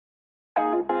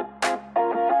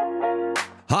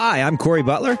Hi, I'm Corey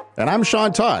Butler. And I'm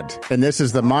Sean Todd. And this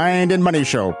is the Mind and Money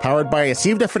Show, powered by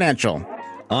Acivda Financial.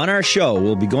 On our show,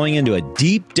 we'll be going into a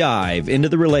deep dive into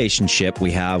the relationship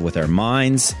we have with our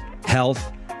minds, health,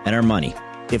 and our money.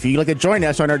 If you'd like to join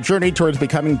us on our journey towards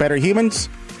becoming better humans,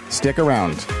 stick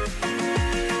around.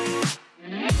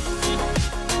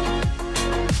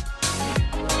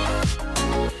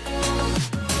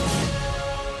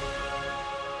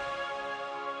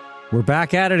 We're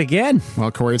back at it again.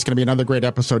 Well, Corey, it's going to be another great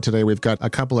episode today. We've got a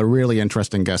couple of really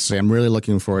interesting guests today. I'm really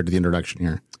looking forward to the introduction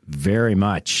here. Very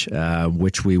much,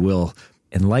 which we will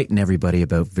enlighten everybody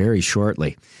about very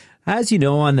shortly. As you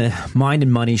know, on the Mind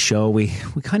and Money Show, we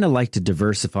kind of like to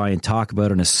diversify and talk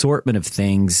about an assortment of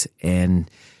things.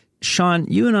 And Sean,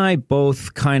 you and I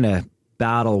both kind of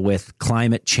battle with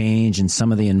climate change and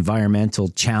some of the environmental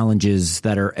challenges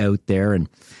that are out there. And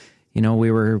you know,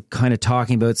 we were kind of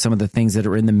talking about some of the things that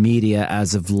are in the media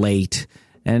as of late.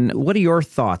 And what are your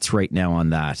thoughts right now on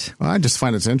that? Well, I just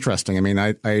find it's interesting. I mean,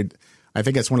 I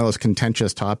think it's one of those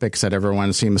contentious topics that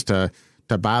everyone seems to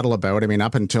battle about. I mean,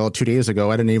 up until 2 days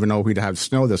ago, I didn't even know we'd have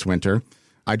snow this winter.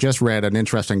 I just read an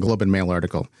interesting Globe and Mail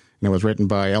article, and it was written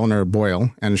by Eleanor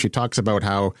Boyle, and she talks about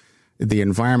how the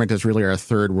environment is really our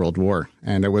third world war.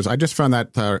 And I just found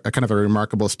that a kind of a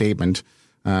remarkable statement.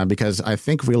 Because I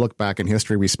think if we look back in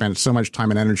history, we spent so much time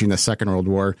and energy in the Second World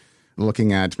War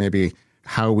looking at maybe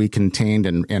how we contained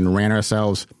and ran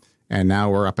ourselves, and now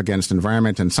we're up against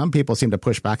environment. And some people seem to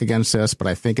push back against this, but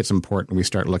I think it's important we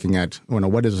start looking at,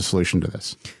 what is the solution to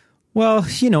this? Well,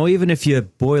 you know, even if you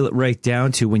boil it right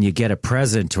down to when you get a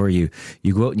present or you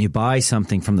go out and you buy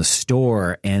something from the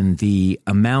store, and the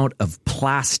amount of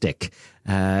plastic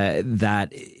that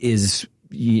is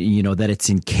that it's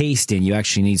encased in, you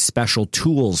actually need special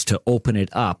tools to open it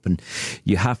up. And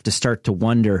you have to start to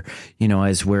wonder,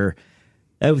 as we're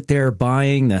out there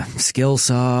buying the skill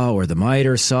saw or the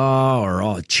miter saw or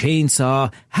a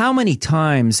chainsaw, how many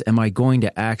times am I going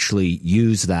to actually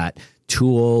use that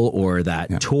tool or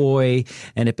that toy?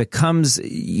 And it becomes,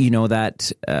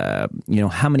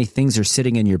 how many things are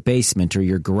sitting in your basement or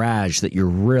your garage that you're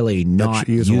really not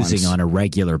using on a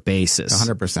regular basis.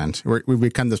 100%. We've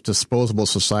become this disposable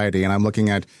society, and I'm looking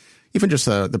at even just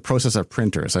the process of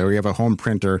printers. We have a home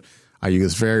printer I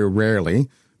use very rarely,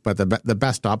 but the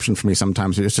best option for me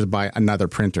sometimes is to buy another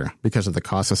printer because of the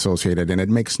cost associated, and it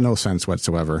makes no sense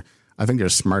whatsoever. I think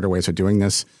there's smarter ways of doing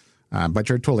this. But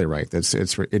you're totally right.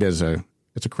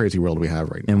 It's a crazy world we have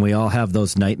right now. And we all have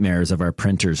those nightmares of our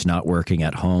printers not working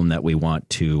at home that we want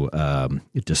to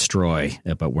destroy,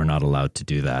 but we're not allowed to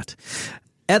do that.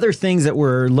 Other things that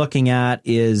we're looking at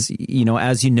is,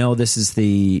 as you know, this is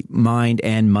the Mind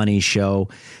and Money Show.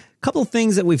 A couple of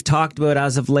things that we've talked about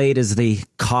as of late is the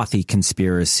coffee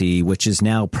conspiracy, which is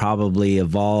now probably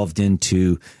evolved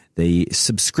into the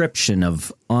subscription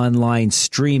of online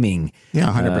streaming. Yeah,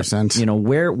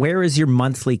 100%. Where is your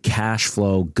monthly cash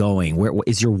flow going? Where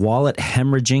is your wallet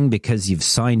hemorrhaging because you've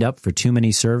signed up for too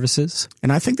many services?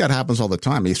 And I think that happens all the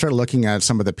time. You start looking at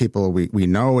some of the people we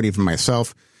know, and even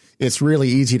myself, it's really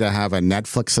easy to have a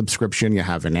Netflix subscription. You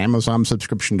have an Amazon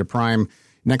subscription to Prime.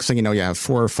 Next thing you know, you have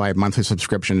 4 or 5 monthly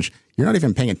subscriptions. You're not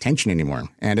even paying attention anymore.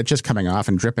 And it's just coming off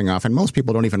and dripping off. And most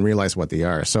people don't even realize what they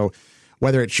are. So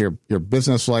whether it's your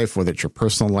business life, whether it's your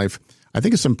personal life, I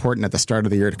think it's important at the start of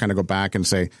the year to kind of go back and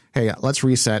say, hey, let's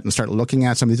reset and start looking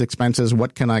at some of these expenses.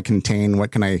 What can I contain?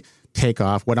 What can I take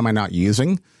off? What am I not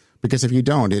using? Because if you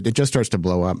don't, it just starts to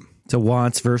blow up. It's a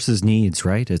wants versus needs,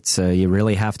 right? It's you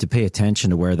really have to pay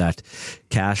attention to where that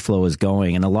cash flow is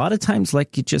going. And a lot of times,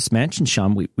 like you just mentioned,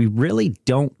 Sean, we really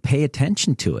don't pay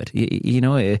attention to it.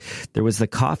 There was the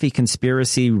coffee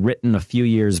conspiracy written a few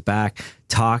years back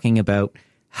talking about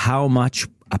how much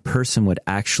a person would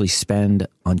actually spend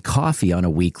on coffee on a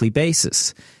weekly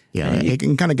basis. Yeah, it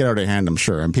can kind of get out of hand, I'm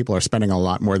sure. And people are spending a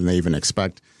lot more than they even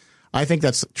expect. I think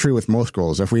that's true with most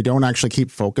goals. If we don't actually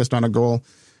keep focused on a goal,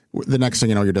 the next thing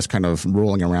you know, you're just kind of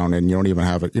rolling around and you don't even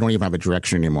have a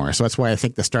direction anymore. So that's why I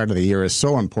think the start of the year is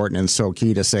so important and so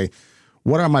key to say,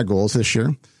 what are my goals this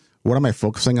year? What am I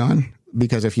focusing on?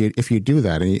 Because if you do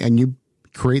that and you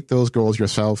create those goals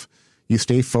yourself, you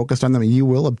stay focused on them, you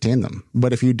will obtain them.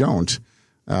 But if you don't,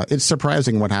 it's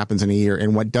surprising what happens in a year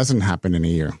and what doesn't happen in a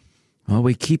year. Well,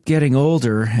 we keep getting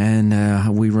older,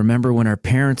 and we remember when our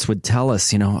parents would tell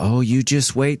us, oh, you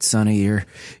just wait, sonny,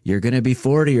 you're going to be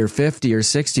 40 or 50 or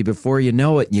 60 before you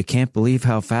know it. You can't believe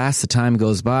how fast the time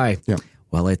goes by. Yeah.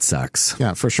 Well, it sucks.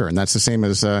 Yeah, for sure. And that's the same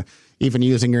as even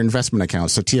using your investment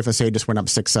accounts. So TFSA just went up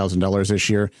 $6,000 this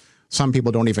year. Some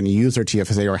people don't even use their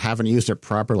TFSA or haven't used it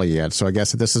properly yet. So I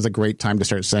guess this is a great time to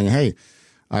start saying, hey,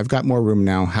 I've got more room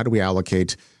now. How do we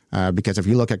allocate? Because if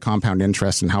you look at compound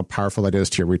interest and how powerful it is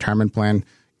to your retirement plan,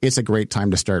 it's a great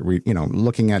time to start,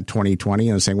 looking at 2020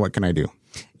 and saying, what can I do?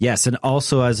 Yes, and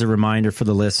also as a reminder for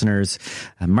the listeners,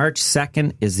 March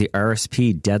 2nd is the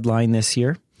RSP deadline this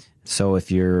year. So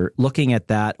if you're looking at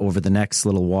that over the next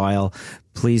little while,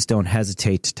 please don't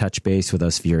hesitate to touch base with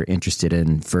us if you're interested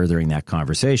in furthering that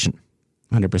conversation.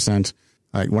 100%.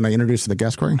 Want to introduce the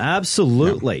guest, Corey?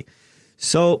 Absolutely. Yeah.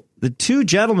 So the two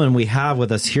gentlemen we have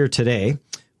with us here today,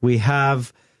 we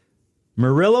have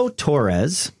Murilo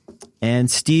Torres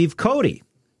and Steve Cody.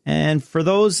 And for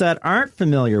those that aren't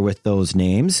familiar with those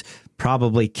names,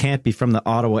 probably can't be from the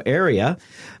Ottawa area,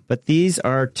 but these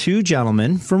are two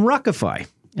gentlemen from Ruckify.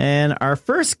 And our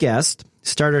first guest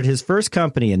started his first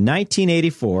company in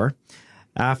 1984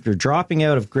 after dropping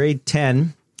out of grade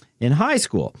 10 in high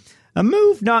school. A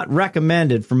move not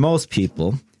recommended for most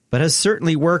people, but has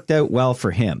certainly worked out well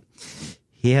for him.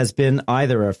 He has been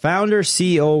either a founder,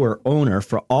 CEO, or owner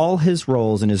for all his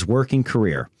roles in his working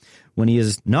career. When he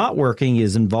is not working, he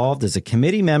is involved as a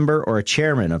committee member or a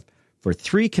chairman for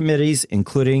 3 committees,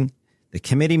 including the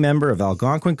committee member of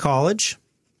Algonquin College,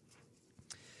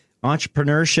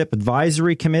 Entrepreneurship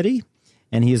Advisory Committee,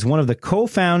 and he is one of the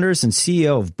co-founders and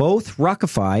CEO of both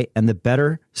Ruckify and the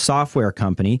Better Software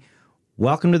Company.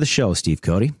 Welcome to the show, Steve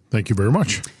Cody. Thank you very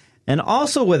much. And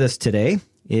also with us today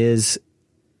is,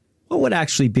 what would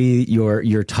actually be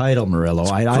your title,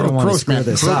 Murilo? I don't want to screw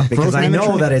this up because I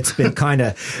know that it's been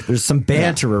there's some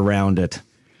banter around it.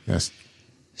 Yes.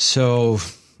 So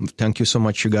thank you so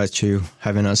much, you guys, to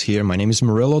having us here. My name is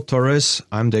Murilo Torres.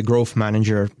 I'm the growth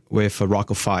manager with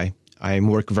Ruckify. I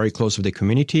work very close with the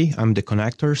community. I'm the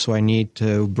connector, so I need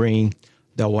to bring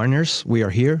the awareness. We are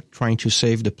here trying to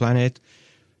save the planet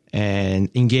and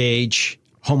engage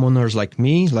homeowners like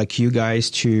me, like you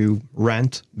guys, to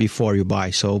rent before you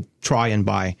buy. So try and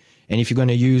buy. And if you're going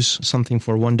to use something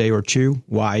for 1 day or 2,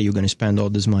 why are you going to spend all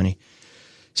this money?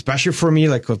 Especially for me,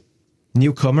 like a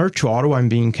newcomer to Ottawa. I'm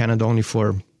being in Canada only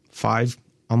for 5,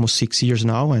 almost 6 years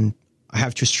now, and I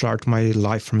have to start my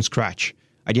life from scratch.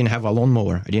 I didn't have a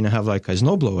lawnmower. I didn't have like a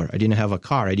snowblower. I didn't have a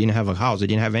car. I didn't have a house. I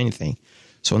didn't have anything.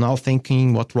 So now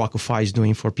thinking what Ruckify is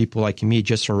doing for people like me,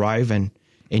 just arrive and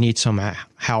need some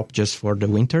help just for the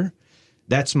winter.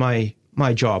 That's my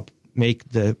job.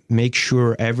 Make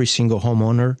sure every single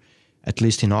homeowner, at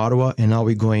least in Ottawa, and now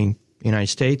we're going United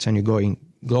States and you're going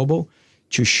global,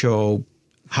 to show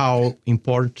how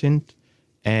important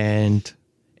and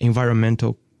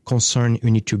environmental concern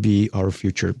we need to be our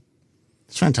future.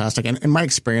 It's fantastic. And my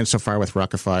experience so far with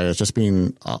Ruckify has just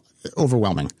been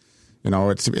overwhelming.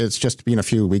 It's just been a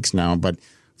few weeks now, but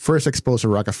first exposed to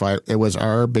Ruckify, it was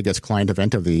our biggest client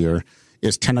event of the year.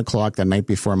 It's 10 o'clock the night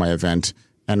before my event,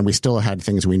 and we still had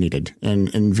things we needed.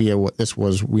 And via what this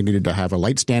was, we needed to have a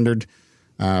light standard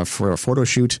for a photo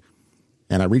shoot.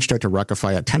 And I reached out to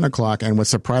Ruckify at 10 o'clock and was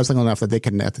surprising enough that they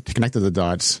connected the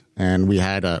dots. And we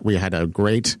had a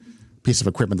great piece of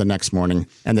equipment the next morning,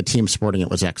 and the team supporting it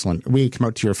was excellent. We come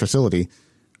out to your facility.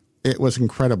 It was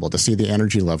incredible to see the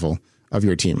energy level of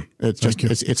your team. It's just,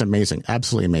 it's amazing.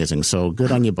 Absolutely amazing. So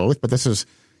good on you both. But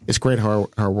it's great how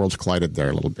our worlds collided there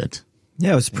a little bit.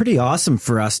 Yeah, it was pretty awesome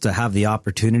for us to have the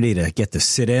opportunity to get to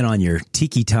sit in on your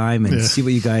tiki time and see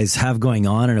what you guys have going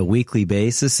on a weekly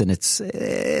basis. And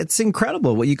it's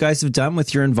incredible what you guys have done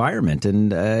with your environment.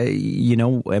 And,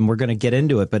 and we're going to get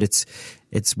into it, but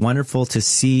it's wonderful to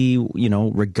see,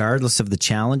 regardless of the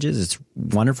challenges, it's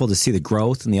wonderful to see the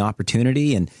growth and the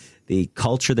opportunity and the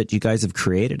culture that you guys have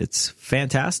created. It's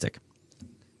fantastic.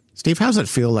 Steve, how does it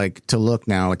feel like to look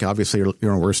now? Like obviously,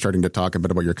 we're starting to talk a bit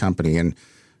about your company, and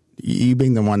you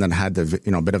being the one that had the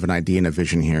bit of an idea and a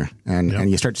vision here,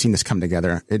 and you start seeing this come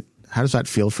together. How does that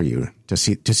feel for you to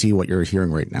see what you're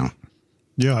hearing right now?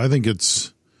 Yeah, I think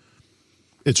it's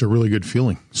a really good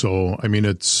feeling. So I mean,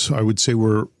 I would say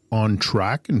we're on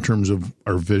track in terms of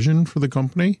our vision for the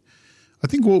company. I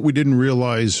think what we didn't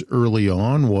realize early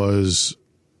on was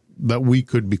that we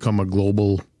could become a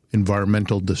global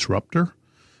environmental disruptor.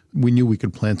 We knew we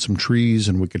could plant some trees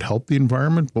and we could help the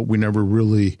environment, but we never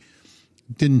really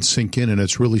didn't sink in, and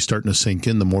it's really starting to sink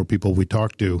in the more people we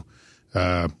talk to.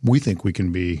 We think we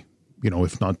can be,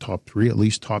 if not top 3, at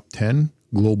least top 10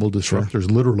 global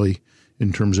disruptors, literally,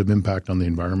 in terms of impact on the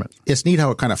environment. It's neat how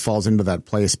it kind of falls into that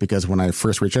place, because when I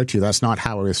first reached out to you, that's not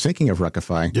how I was thinking of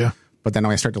Ruckify. Yeah. But then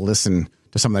when I start to listen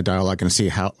to some of the dialogue and see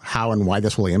how and why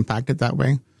this will impact it that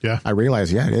way, I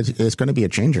realize, it's going to be a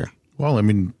changer. Well, I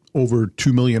mean, over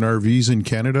 2 million RVs in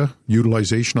Canada,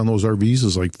 utilization on those RVs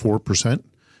is like 4%.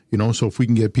 So if we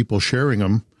can get people sharing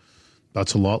them,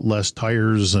 that's a lot less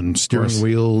tires and steering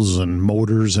wheels and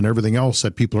motors and everything else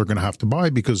that people are going to have to buy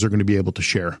because they're going to be able to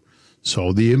share.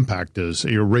 So the impact is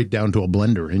you're right down to a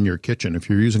blender in your kitchen. If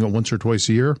you're using it once or twice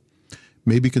a year,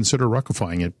 maybe consider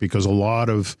ruckifying it, because a lot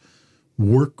of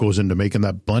work goes into making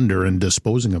that blender and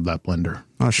disposing of that blender.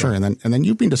 Oh, sure. And then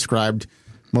you've been described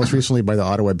most recently by the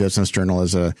Ottawa Business Journal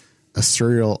as a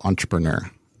serial entrepreneur.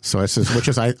 So which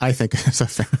is I think is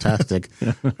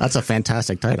that's a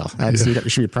fantastic title. You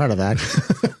should be proud of that.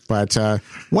 But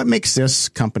what makes this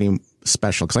company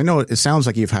special? Because I know it sounds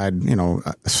like you've had,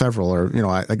 several, or,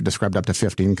 I described up to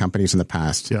 15 companies in the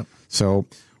past. Yeah. So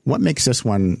what makes this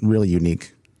one really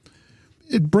unique?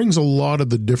 It brings a lot of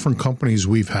the different companies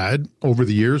we've had over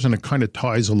the years, and it kind of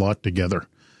ties a lot together.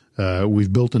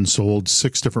 We've built and sold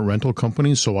 6 different rental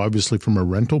companies. So obviously from a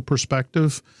rental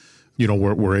perspective,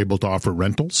 we're able to offer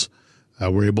rentals.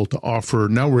 We're able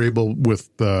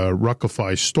with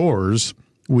Ruckify stores,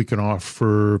 we can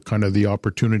offer kind of the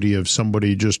opportunity of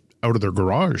somebody just out of their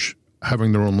garage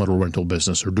having their own little rental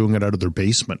business, or doing it out of their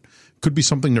basement. Could be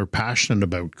something they're passionate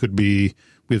about. Could be,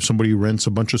 we have somebody who rents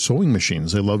a bunch of sewing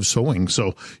machines. They love sewing.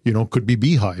 So, could be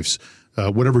beehives.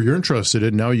 Whatever you're interested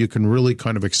in, now you can really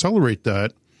kind of accelerate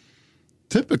that.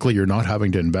 Typically, you're not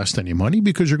having to invest any money,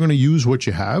 because you're going to use what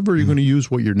you have, or you're going to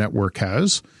use what your network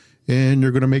has, and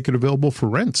you're going to make it available for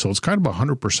rent. So it's kind of a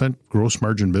 100% gross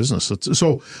margin business.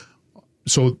 So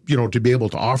to be able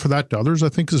to offer that to others, I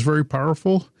think, is very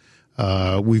powerful.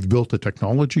 We've built a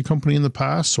technology company in the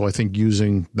past, so I think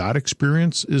using that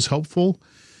experience is helpful.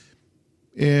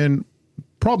 And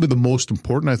probably the most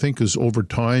important, I think, is over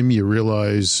time you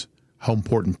realize how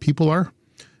important people are.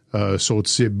 So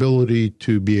it's the ability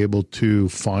to be able to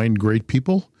find great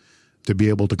people, to be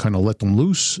able to kind of let them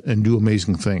loose and do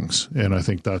amazing things. And I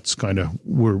think that's kind of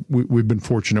we've been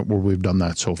fortunate where we've done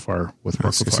that so far with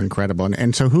Ruckify. It's incredible.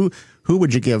 And so who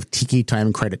would you give Tiki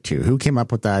Time credit to? Who came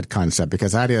up with that concept?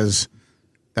 Because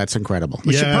that's incredible.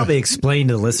 We should probably explain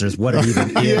to the listeners what it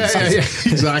even is.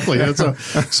 Yeah, exactly.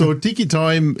 So Tiki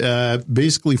Time,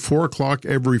 basically 4:00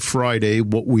 every Friday,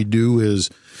 what we do is,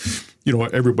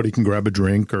 everybody can grab a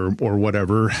drink or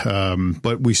whatever,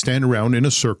 but we stand around in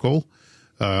a circle.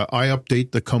 I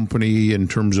update the company in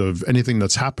terms of anything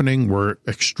that's happening. We're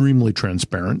extremely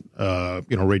transparent,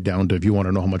 right down to, if you want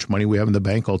to know how much money we have in the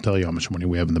bank, I'll tell you how much money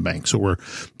we have in the bank. So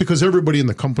because everybody in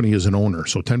the company is an owner.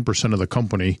 So 10% of the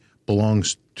company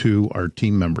belongs to our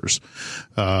team members.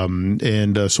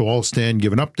 So I'll stand,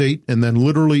 give an update, and then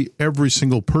literally every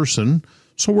single person,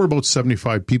 so we're about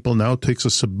 75 people now, takes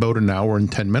us about an hour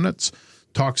and 10 minutes,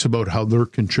 talks about how they're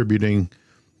contributing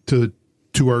to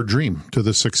our dream, to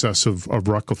the success of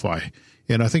Ruckify.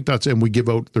 And I think and we give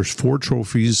out, there's 4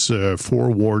 trophies, 4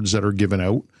 awards that are given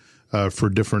out for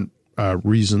different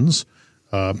reasons.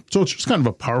 So it's just kind of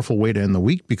a powerful way to end the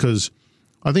week, because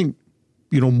I think,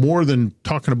 more than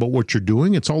talking about what you're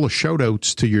doing, it's all the shout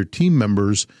outs to your team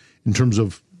members in terms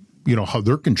of, how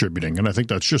they're contributing. And I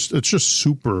think it's just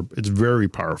super, it's very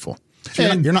powerful. So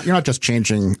you're not just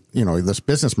changing, this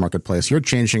business marketplace, you're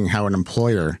changing how an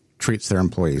employer treats their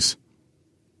employees.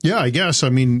 Yeah, I guess. For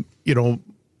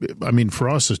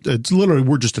us, it's literally,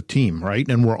 we're just a team, right?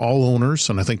 And we're all owners.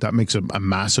 And I think that makes a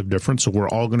massive difference. So we're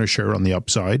all going to share on the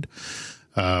upside.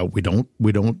 We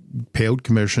don't pay out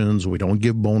commissions. We don't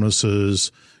give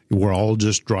bonuses. We're all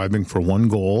just driving for one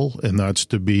goal, and that's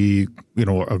to be, a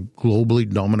globally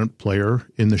dominant player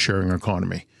in the sharing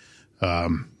economy. Yeah.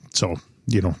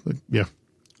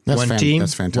 One team,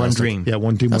 that's fantastic. one dream. Yeah,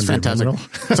 one team, that's one fantastic. dream.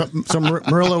 So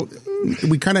Murilo,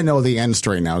 we kind of know the end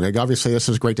story now. Like, obviously, this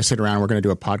is great to sit around. We're going to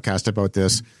do a podcast about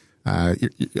this. You're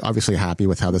obviously happy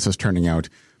with how this is turning out.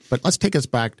 But let's take us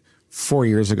back 5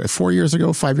 years ago,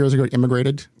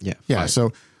 immigrated. Yeah. Yeah.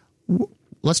 So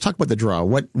let's talk about the draw.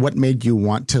 What made you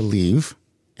want to leave,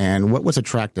 and what was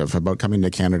attractive about coming to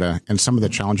Canada, and some of the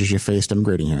challenges you faced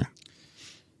immigrating here?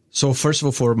 So first of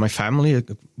all, for my family,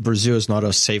 Brazil is not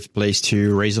a safe place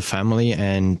to raise a family,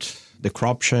 and the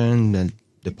corruption and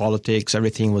the politics,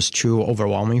 everything was too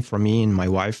overwhelming for me and my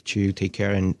wife to take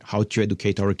care and how to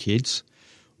educate our kids.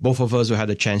 Both of us, we had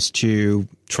a chance to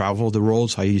travel the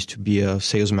world. So I used to be a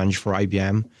sales manager for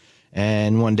IBM.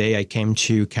 And one day I came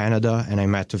to Canada and I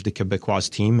met with the Quebecois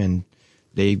team, and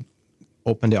they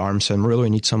opened their arms and really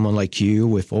need someone like you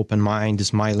with open mind,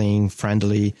 smiling,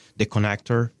 friendly, the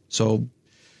connector. So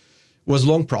it was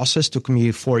a long process. Took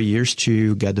me 4 years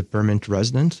to get the permanent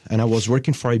resident. And I was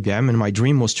working for IBM, and my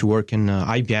dream was to work in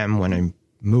IBM when I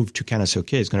moved to Canada. So,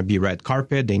 okay, it's going to be red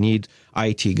carpet. They need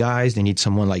IT guys. They need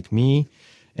someone like me.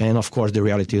 And of course, the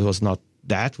reality was not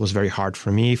that. It was very hard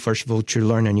for me, first of all, to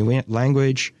learn a new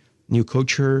language, new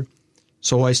culture.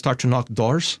 So I started to knock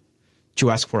doors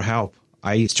to ask for help.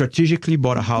 I strategically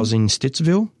bought a house in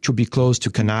Stittsville to be close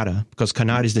to Canada, because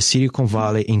Canada is the Silicon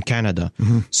Valley in Canada.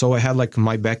 So I had like in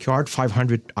my backyard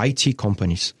 500 IT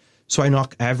companies. So I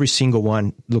knock every single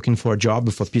one looking for a job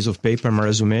with a piece of paper and my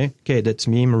resume. Okay, that's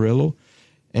me, Murilo.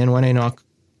 And when I knock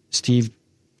Steve,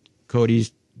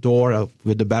 Cody's door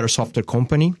with the Better Software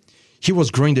Company, he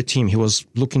was growing the team. He was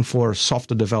looking for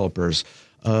software developers,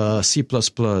 C++,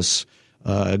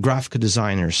 graphic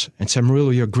designers. And said,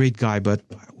 Murilo, you're a great guy, but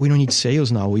we don't need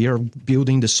sales now. We are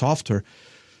building the software.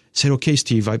 I said, okay,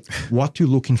 Steve, what are you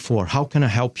looking for? How can I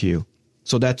help you?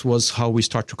 So that was how we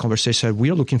started the conversation. I said, we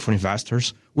are looking for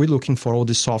investors. We're looking for all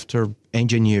the software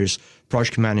engineers,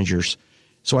 project managers.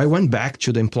 So I went back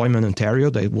to the Employment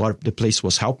Ontario, what the place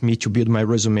was helping me to build my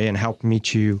resume and help me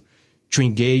to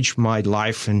engage my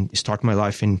life and start my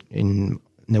life in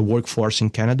the workforce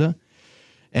in Canada.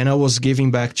 And I was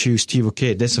giving back to Steve,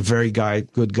 okay, that's a very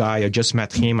good guy. I just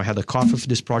met him. I had a coffee with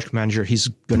this project manager. He's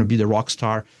going to be the rock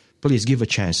star. Please give a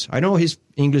chance. I know his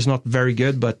English is not very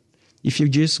good, but if you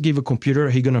just give a computer,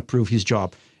 he's going to prove his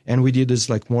job. And we did this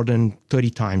like more than 30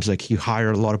 times. Like he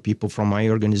hired a lot of people from my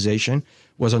organization. It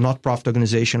was a not-profit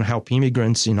organization, help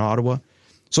immigrants in Ottawa.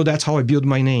 So that's how I built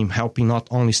my name, helping not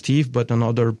only Steve, but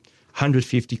another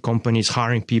 150 companies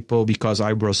hiring people because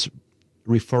I was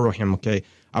referring him. Okay,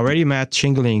 I already met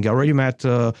Shingling, I already met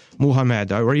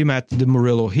Muhammad, I already met the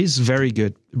Murilo. He's very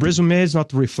good. Resume is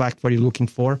not reflect what you're looking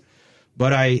for,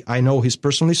 but I know his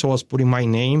personally, so I was putting my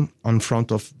name on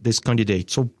front of this candidate.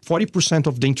 So 40%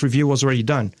 of the interview was already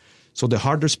done. So the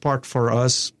hardest part for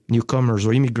us, newcomers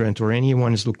or immigrant or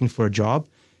anyone is looking for a job,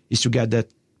 is to get that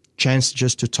chance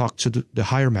just to talk to the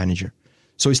hire manager.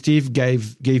 So Steve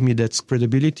gave me that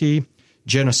credibility.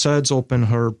 Jenna Suds opened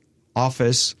her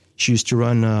office. She used to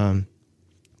run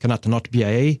not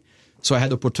BIA. So I had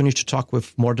the opportunity to talk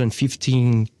with more than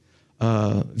 15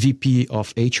 VP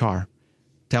of HR,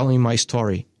 telling my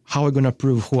story. How am I going to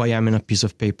prove who I am in a piece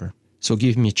of paper? So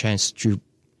give me a chance to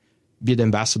be the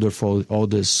ambassador for all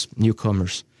these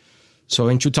newcomers. So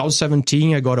in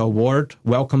 2017, I got an award,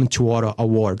 Welcome to Ottawa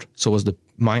Award. So it was the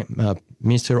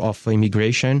Minister of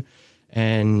Immigration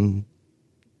and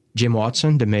Jim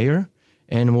Watson, the mayor.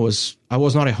 And I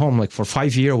was not at home. Like for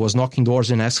 5 years, I was knocking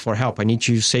doors and ask for help. I need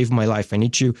to save my life. I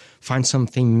need to find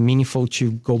something meaningful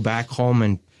to go back home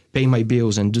and pay my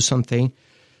bills and do something.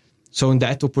 So in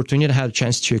that opportunity, I had a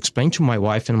chance to explain to my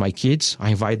wife and my kids. I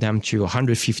invited them to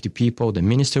 150 people. The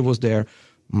minister was there,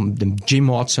 Jim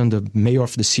Watson, the mayor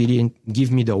of the city, and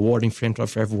give me the award in front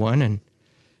of everyone. And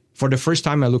for the first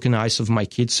time, I look in the eyes of my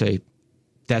kids, say,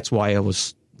 that's why I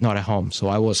was not at home. So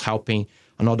I was helping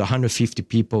another 150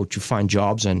 people to find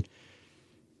jobs. And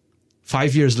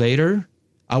 5 years later,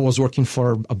 I was working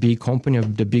for a big company,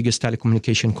 the biggest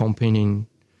telecommunication company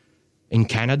in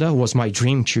Canada. It was my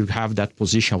dream to have that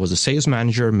position. I was a sales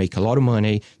manager, make a lot of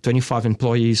money, 25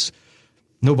 employees.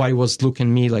 Nobody was looking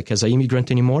at me like as an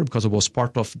immigrant anymore because I was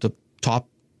part of the top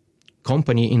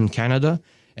company in Canada.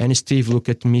 And Steve looked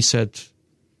at me and said,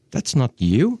 that's not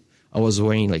you. I was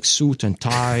wearing like suit and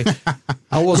tie.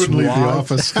 I was couldn't leave the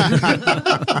office.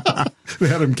 They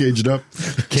had him caged up.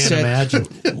 Can't imagine.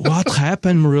 What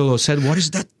happened, Murilo? Said, what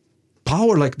is that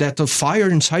power like that of fire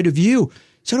inside of you?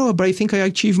 I said, oh, but I think I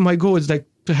achieved my goal. It's like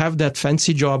to have that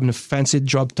fancy job and a fancy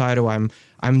job title.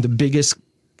 I'm the biggest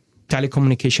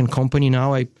telecommunication company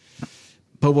now.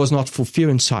 But was not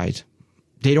fulfilled inside.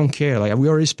 They don't care. Like we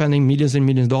already spending millions and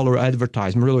millions of dollars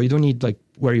advertising. Murilo, you don't need like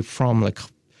where you're from. Like,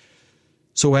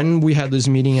 so when we had this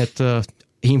meeting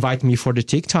he invited me for the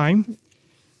take time,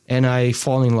 and I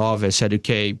fall in love. I said,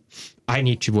 okay, I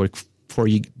need to work for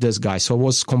this guy. So I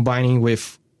was combining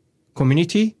with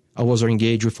community. I was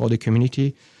engaged with all the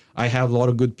community. I have a lot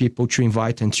of good people to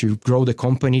invite and to grow the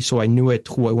company. So I knew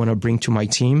who I want to bring to my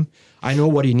team. I know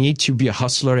what you need to be a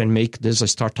hustler and make this a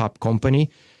startup company.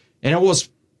 And I was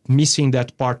missing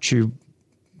that part to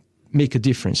make a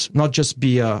difference, not just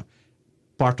be a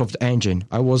part of the engine.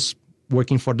 I was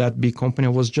working for that big company.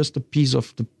 I was just a piece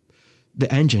of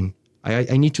the engine.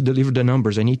 I need to deliver the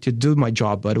numbers. I need to do my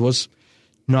job, but it was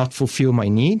not fulfill my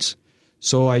needs.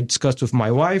 So I discussed with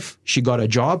my wife. She got a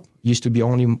job. Used to be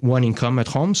only one income at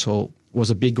home, so it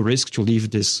was a big risk to leave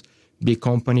this big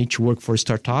company to work for a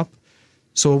startup.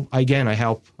 So again, I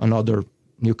help another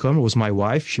newcomer. It was my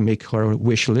wife. She make her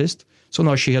wish list. So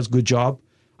now she has a good job.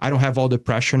 I don't have all the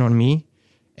pressure on me.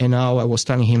 And now I was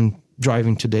telling him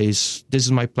driving this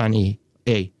is my plan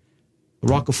A.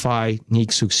 Rockify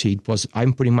needs to succeed.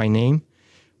 I'm putting my name,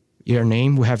 your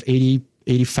name. We have 80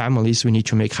 families we need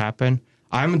to make happen.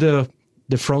 I'm the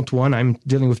front one. I'm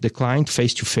dealing with the client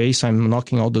face to face. I'm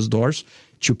knocking all those doors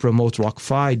to promote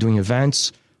Rockify, doing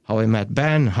events, how I met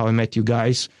Ben, how I met you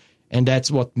guys. And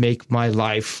that's what make my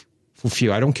life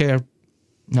fulfill. I don't care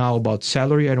now about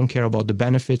salary. I don't care about the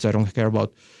benefits. I don't care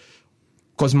about,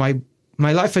 because my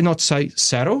life is not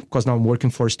settled, because now I'm working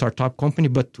for a startup company,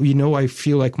 but I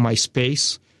feel like my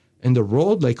space in the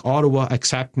world, like Ottawa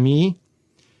accept me.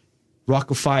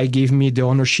 Rockify gave me the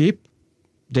ownership.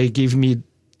 They give me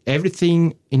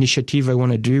everything initiative I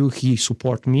want to do. He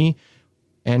support me,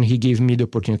 and he gave me the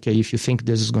opportunity. Okay, if you think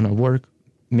this is going to work,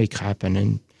 make happen.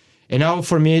 And now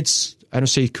for me, it's, I don't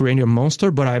say creating a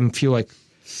monster, but I feel like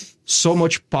so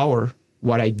much power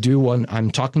what I do when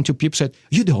I'm talking to people. Said,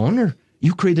 you the owner?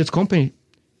 You created the company.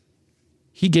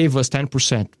 He gave us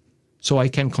 10%. So I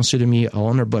can consider me an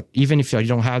owner. But even if I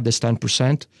don't have this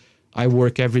 10%, I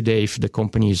work every day if the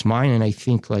company is mine. And I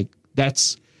think like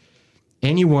that's,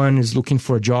 anyone is looking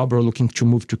for a job or looking to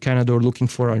move to Canada or looking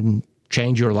for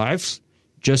change your lives,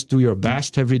 just do your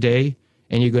best every day.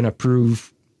 And you're going to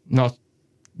prove not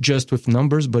just with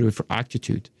numbers, but with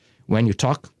attitude. When you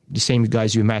talk, the same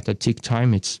guys you met at Tick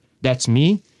Time, that's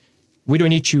me. We don't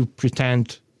need to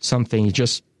pretend something. You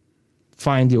just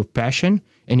find your passion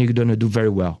and you're going to do very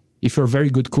well. If you're a very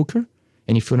good cooker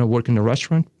and if you want to work in a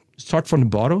restaurant, start from the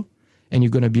bottom and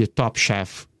you're going to be a top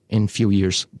chef in a few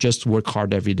years. Just work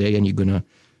hard every day and you're going to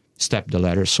step the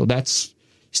ladder. So that's,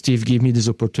 Steve gave me this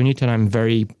opportunity and I'm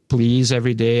very pleased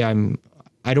every day.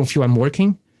 I don't feel I'm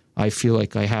working. I feel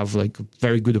like I have like a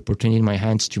very good opportunity in my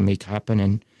hands to make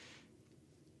happen,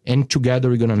 and together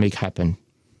we're going to make happen.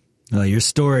 Well, your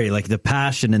story, like the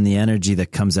passion and the energy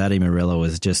that comes out of you, Murilo,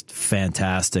 is just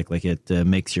fantastic. Like it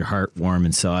makes your heart warm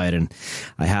inside, and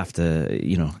I have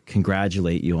to,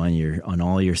 congratulate you on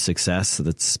all your success. So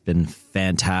that's been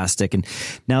fantastic. And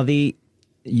now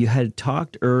you had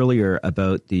talked earlier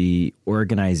about the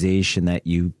organization that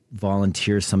you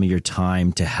volunteer some of your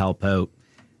time to help out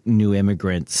new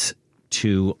immigrants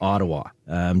to Ottawa.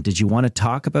 Did you want to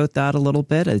talk about that a little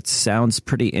bit? It sounds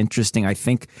pretty interesting. I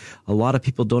think a lot of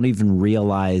people don't even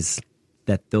realize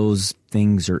that those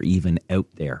things are even out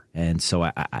there, and so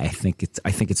I think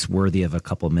it's worthy of a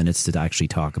couple of minutes to actually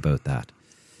talk about that.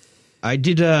 I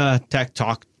did a tech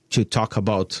talk to talk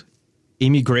about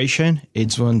immigration.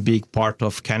 It's one big part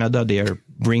of Canada. They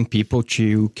bring people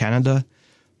to Canada,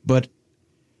 but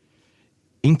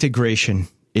integration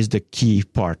is the key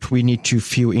part. We need to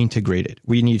feel integrated.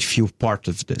 We need to feel part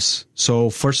of this. So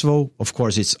first of all, of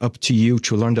course, it's up to you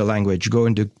to learn the language, go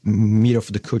in the meat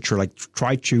of the culture, like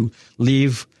try to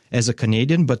live as a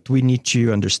Canadian, but we need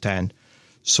to understand.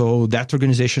 So that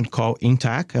organization called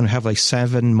Intact, and we have like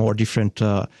 7 more different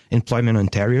employment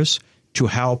Ontarios to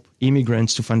help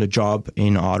immigrants to find a job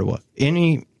in Ottawa.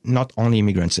 Not only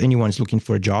immigrants, anyone is looking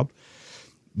for a job,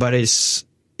 but it's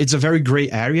a very gray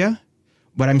area.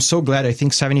 But I'm so glad. I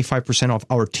think 75% of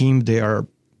our team, they're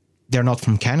not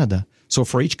from Canada. So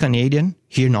for each Canadian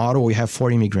here in Ottawa, we have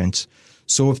 4 immigrants.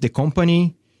 So if the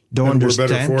company don't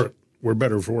understand, we're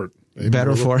better for it.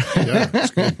 Better for it. Yeah,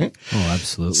 it's good. Oh,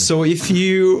 absolutely. So if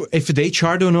the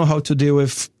HR don't know how to deal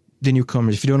with the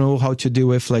newcomers, if you don't know how to deal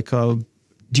with like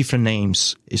different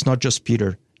names, it's not just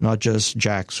Peter, not just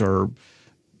Jack's or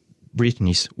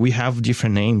Brittany's. We have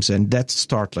different names, and that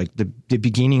start like the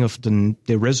beginning of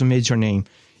the resume is your name.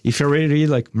 If you're already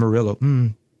like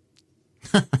Murilo,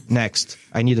 next,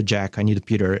 I need a Jack, I need a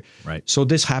Peter. Right. So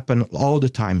this happen all the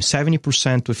time.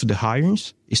 70% with the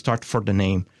hirings start for the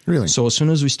name. Really? So as soon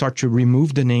as we start to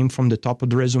remove the name from the top of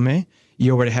the resume,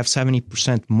 you already have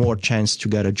 70% more chance to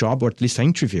get a job or at least an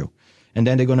interview. And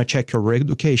then they're going to check your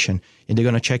education and they're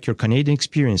going to check your Canadian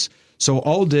experience. So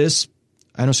all this,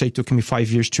 I don't say it took me 5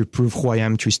 years to prove who I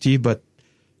am to Steve, but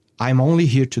I'm only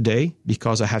here today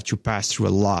because I have to pass through a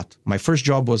lot. My first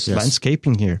job was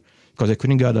landscaping here because I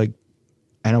couldn't get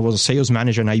and I was a sales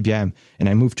manager in IBM, and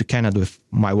I moved to Canada with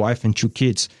my wife and 2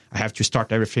 kids. I have to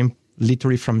start everything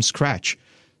literally from scratch.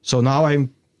 So now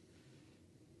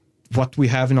what we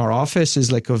have in our office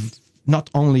is like not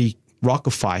only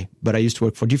Rockify, but I used to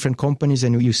work for different companies,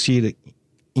 and you see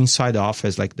inside the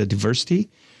office, like the diversity.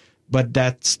 But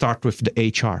that starts with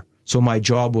the HR. So my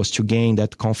job was to gain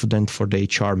that confidence for the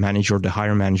HR manager, the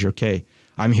hiring manager. Okay,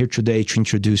 I'm here today to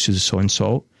introduce you to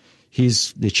so-and-so.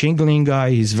 He's the Chingling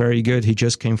guy. He's very good. He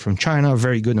just came from China,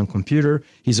 very good on computer.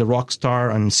 He's a rock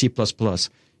star on C++.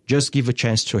 Just give a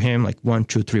chance to him, like 1,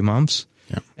 2, 3 months.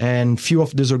 Yeah. And few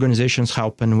of these organizations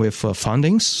helping with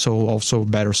fundings. So also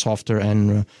Better Software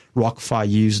and Rockify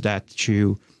use that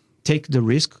to take the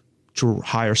risk to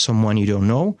hire someone you don't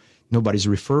know. Nobody's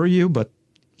referring you, but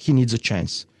he needs a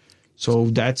chance. So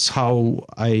that's how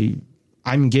I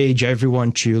engage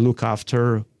everyone to look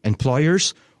after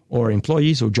employers or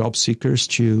employees or job seekers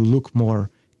to look more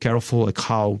careful at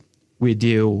how we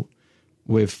deal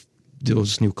with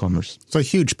those newcomers. It's a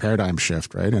huge paradigm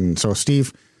shift, right? And so,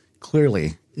 Steve,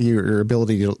 clearly your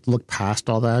ability to look past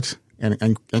all that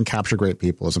and capture great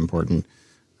people is important.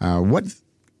 What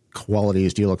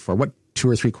qualities do you look for? What 2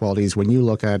 or 3 qualities when you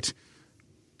look at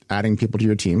adding people to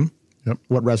your team? Yep.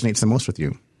 What resonates the most with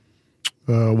you?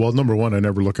 Well, number one, I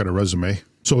never look at a resume.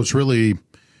 So it's really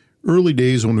early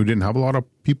days when we didn't have a lot of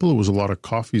people. It was a lot of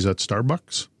coffees at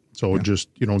Starbucks. So just,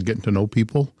 getting to know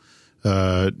people.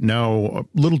 Now a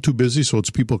little too busy. So it's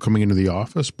people coming into the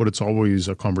office, but it's always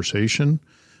a conversation.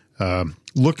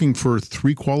 Looking for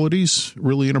 3 qualities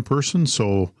really in a person.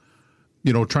 So,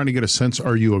 trying to get a sense,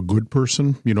 are you a good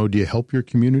person? Do you help your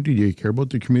community? Do you care about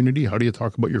the community? How do you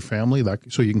talk about your family?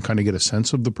 So you can kind of get a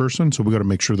sense of the person. So we got to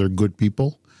make sure they're good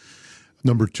people.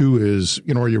 Number 2 is,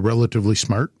 are you relatively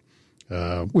smart?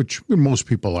 Which most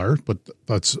people are, but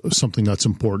that's something that's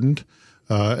important.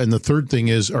 And the third thing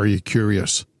is, are you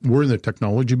curious? We're in the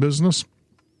technology business.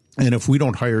 And if we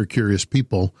don't hire curious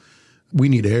people, we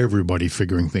need everybody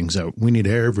figuring things out. We need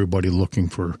everybody looking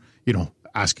for,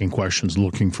 asking questions,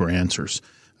 looking for answers.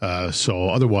 So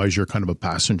otherwise you're kind of a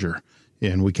passenger,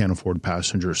 and we can't afford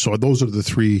passengers. So those are the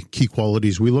 3 key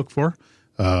qualities we look for.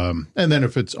 And then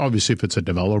if it's a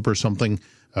developer or something,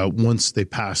 once they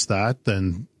pass that,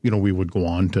 then, we would go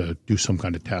on to do some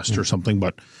kind of test or something.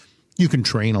 But you can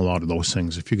train a lot of those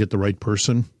things if you get the right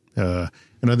person. And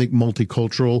I think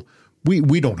multicultural,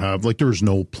 we don't have, there's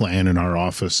no plan in our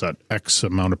office that X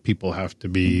amount of people have to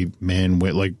be man.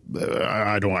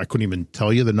 I couldn't even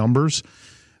tell you the numbers.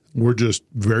 We're just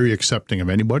very accepting of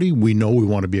anybody. We know we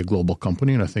want to be a global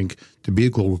company. And I think to be a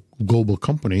global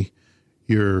company,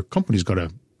 your company's got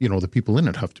to, the people in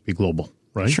it have to be global,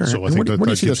 right? Sure. So I and think where do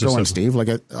you see this going, Steve?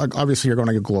 Obviously you're going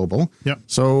to go global. Yeah.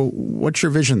 So what's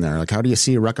your vision there? How do you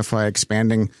see Rockify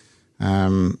expanding?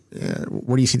 Where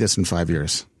do you see this in 5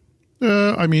 years?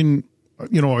 We're going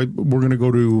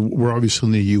to we're obviously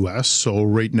in the U.S. So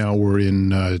right now we're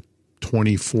in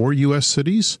 24 U.S.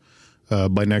 cities.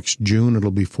 By next June, it'll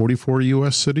be 44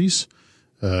 U.S. cities.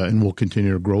 And we'll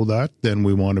continue to grow that. Then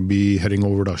we want to be heading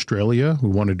over to Australia. We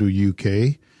want to do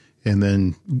UK, and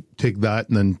then take that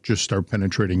and then just start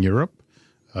penetrating Europe.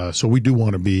 So we do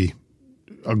want to be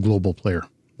a global player.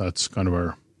 That's kind of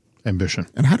our ambition.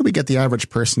 And how do we get the average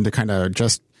person to kind of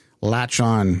just latch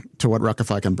on to what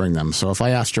Rockify can bring them? So if I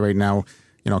asked you right now,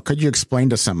 could you explain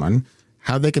to someone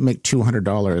how they can make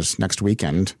 $200 next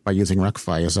weekend by using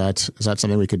Rockify? Is that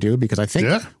something we could do? Because I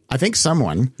think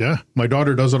someone. Yeah, my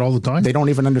daughter does it all the time. They don't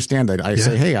even understand it. I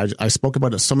say, hey, I spoke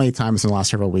about it so many times in the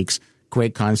last several weeks.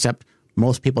 Great concept.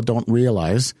 Most people don't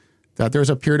realize that there's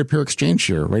a peer-to-peer exchange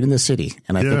here right in the city,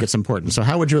 and I think it's important. So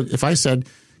how would you, if I said,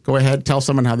 go ahead, tell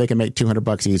someone how they can make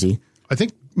 $200 easy? I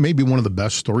think maybe one of the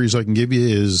best stories I can give you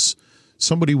is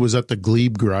somebody was at the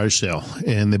Glebe garage sale,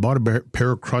 and they bought a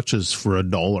pair of crutches for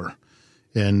 $1.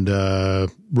 And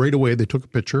right away, they took a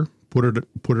picture, put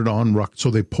it on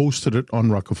so they posted it on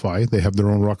Rockify. They have their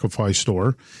own Rockify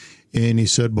store. And he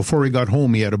said before he got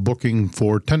home, he had a booking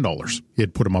for $10. He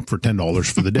had put them up for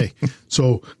 $10 for the day.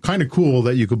 So kind of cool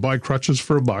that you could buy crutches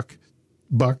for $1,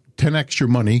 10x your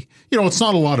money. It's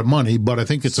not a lot of money, but I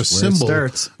think it's a symbol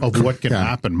of what can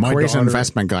happen. My Corey's daughter, an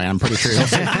investment guy. I'm pretty sure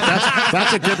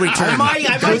that's a good return. I might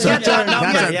get that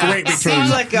number. That's a great return. Seems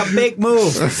like a big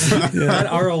move. That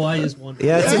ROI is one.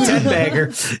 Yeah, it's a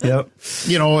 10-bagger.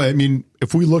 Yep.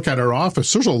 If we look at our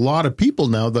office, there's a lot of people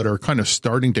now that are kind of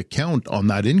starting to count on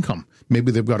that income.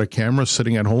 Maybe they've got a camera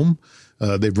sitting at home.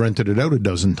 They've rented it out a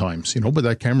dozen times, but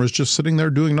that camera's just sitting there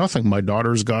doing nothing. My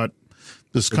daughter's got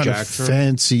this projector. Kind of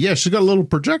fancy. Yeah, she's got a little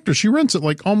projector. She rents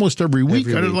it almost every week.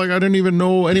 I didn't even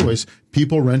know. Anyways,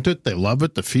 people rent it. They love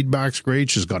it. The feedback's great.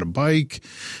 She's got a bike.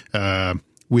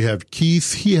 We have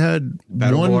Keith. He had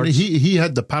one. He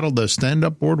had the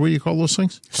stand-up board. What do you call those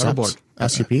things? Paddleboard.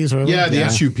 SUPs? Or yeah, the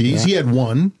SUPs. Yeah. He had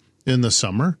one in the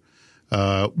summer.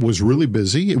 Was really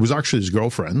busy. It was actually his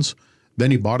girlfriend's.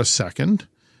 Then he bought a second.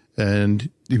 And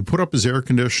he put up his air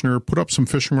conditioner, put up some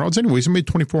fishing rods. Anyways, he made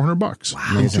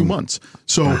 $2,400 in 2 months.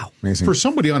 So for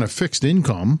somebody on a fixed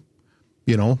income,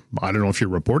 I don't know if you're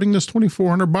reporting this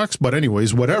 $2,400, but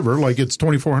anyways, whatever, it's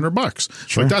 $2,400.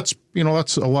 Sure. That's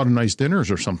a lot of nice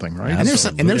dinners or something, right?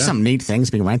 And there's some neat things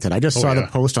being rented. I just saw the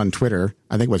post on Twitter,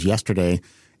 I think it was yesterday,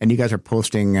 and you guys are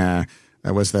posting, it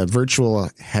was the virtual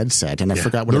headset, and I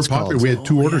forgot what it's called. We had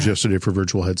 2 orders yesterday for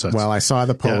virtual headsets. Well, I saw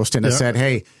the post, and it said,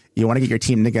 hey, you want to get your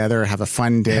team together, have a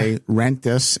fun day, rent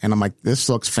this. And I'm like, this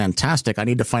looks fantastic. I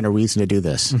need to find a reason to do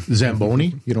this.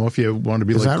 Zamboni, if you want to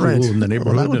be cool in the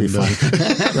neighborhood. Well, that would be fun.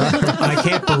 I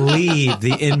can't believe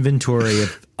the inventory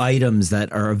of items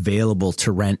that are available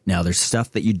to rent now. There's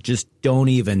stuff that you just don't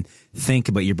even think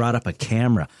about. You brought up a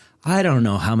camera. I don't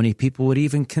know how many people would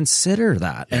even consider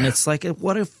that. And it's like,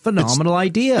 what a phenomenal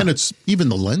idea. And it's even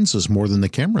the lenses more than the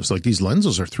cameras. Like these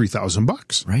lenses are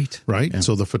 $3,000. Right. Yeah.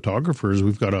 So the photographers,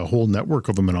 we've got a whole network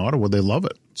of them in Ottawa. They love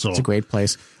it. So It's a great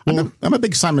place. I'm a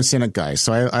big Simon Sinek guy,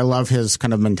 so I love his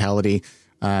kind of mentality.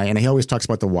 And he always talks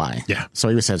about the why. Yeah. So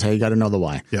he says, hey, you got to know the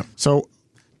why. Yeah. So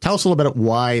tell us a little bit about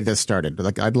why this started.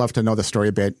 Like, I'd love to know the story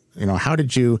a bit.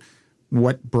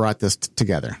 What brought this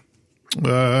together?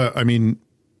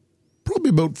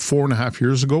 Probably about 4.5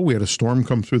 years ago, we had a storm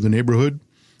come through the neighborhood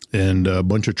and a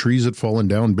bunch of trees had fallen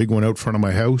down, big one out front of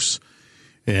my house,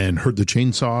 and heard the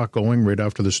chainsaw going right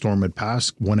after the storm had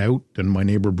passed, went out, and my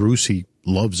neighbor Bruce, he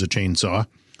loves a chainsaw.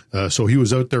 So he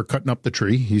was out there cutting up the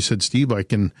tree. He said, Steve, I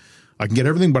can get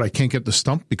everything, but I can't get the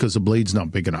stump because the blade's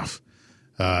not big enough.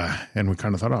 And we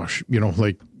kind of thought,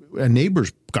 a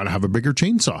neighbor's got to have a bigger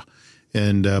chainsaw.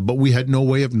 And but we had no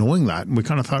way of knowing that, and we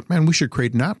kind of thought, man, we should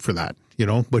create an app for that,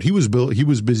 But he was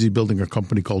busy building a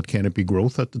company called Canopy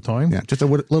Growth at the time. Yeah, just a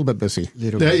little bit busy.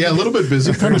 A little bit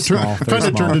busy. Kind of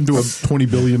turned into a $20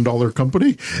 billion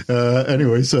company.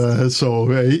 So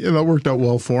that worked out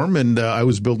well for him, and I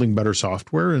was building Better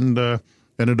Software, and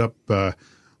ended up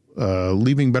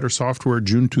leaving Better Software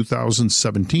June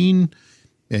 2017.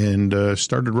 And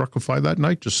started Rockify that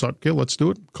night. Just thought, okay, let's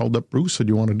do it. Called up Bruce, said,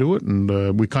 you want to do it?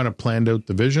 And we kind of planned out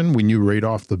the vision. We knew right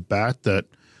off the bat that,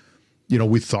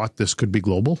 we thought this could be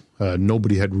global.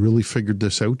 Nobody had really figured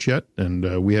this out yet.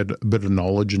 And we had a bit of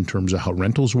knowledge in terms of how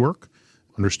rentals work,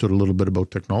 understood a little bit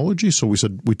about technology. So we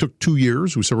said, we took 2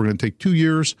 years. We said, we're going to take 2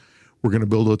 years. We're going to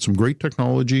build out some great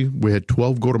technology. We had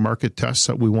 12 go-to-market tests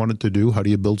that we wanted to do. How do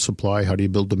you build supply? How do you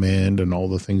build demand? And all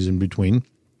the things in between.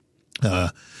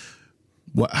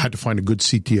 Had to find a good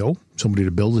CTO, somebody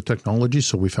to build the technology.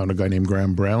 So we found a guy named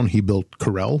Graham Brown. He built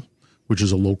Corel, which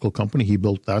is a local company. He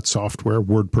built that software,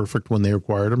 WordPerfect, when they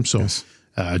acquired him. So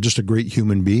just a great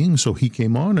human being. So he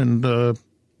came on and,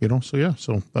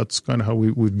 so that's kind of how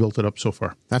we've built it up so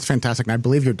far. That's fantastic. And I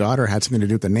believe your daughter had something to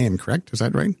do with the name, correct? Is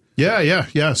that right?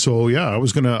 Yeah. So,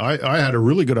 I had a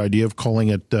really good idea of calling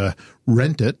it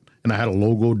Rent It. And I had a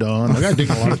logo done. I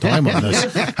taken a lot of time on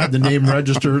this. Had the name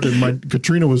registered, and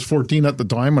Katrina was 14 at the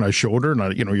time, and I showed her,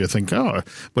 and you think, oh,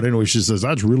 but anyway, she says,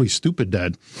 that's really stupid,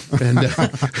 Dad. And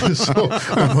so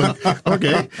I'm like,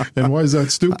 okay, and why is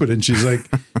that stupid? And she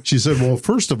said, well,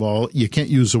 first of all, you can't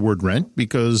use the word rent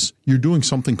because you're doing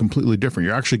something completely different.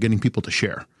 You're actually getting people to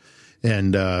share.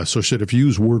 And so she said, if you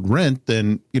use word rent,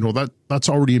 then, that's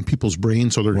already in people's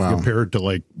brains. So they're going to compare it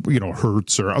to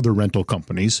Hertz or other rental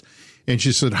companies. And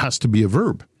she said, it has to be a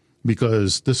verb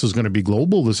because this is going to be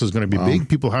global. This is going to be big.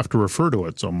 People have to refer to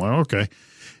it. So I'm like, okay.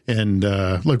 And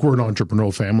we're an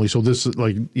entrepreneurial family. So this is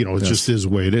it just is the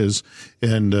way it is.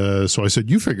 And so I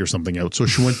said, you figure something out. So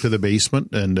she went to the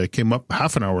basement and came up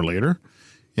half an hour later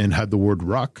and had the word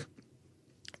ruck.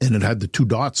 And it had the 2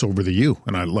 dots over the U.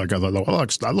 And I thought, well,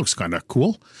 that looks kind of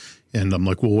cool. And I'm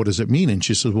like, well, what does it mean? And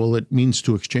she says, well, it means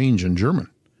to exchange in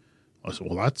German. I said,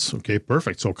 well, that's okay,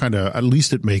 perfect. So kind of, at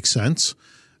least it makes sense.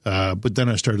 But then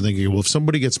I started thinking, well, if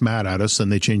somebody gets mad at us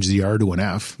and they change the R to an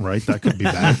F, right, that could be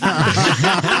bad.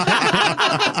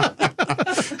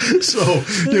 So,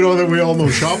 then we all know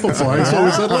Shopify. So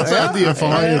we said, let's add the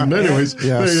FI. And anyways,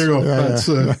 there you go. That's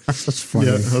funny.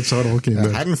 Yeah, that's how it all came out.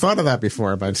 I hadn't thought of that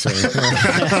before, but So,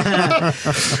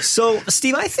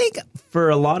 Steve, I think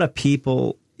for a lot of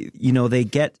people, they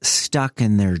get stuck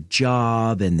in their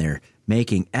job and they're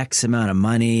making X amount of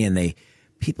money, and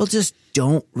people just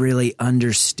don't really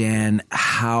understand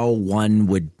how one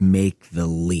would make the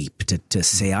leap to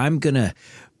say, I'm going to,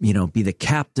 be the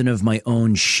captain of my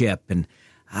own ship. And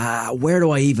where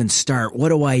do I even start? What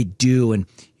do I do? And,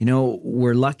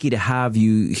 we're lucky to have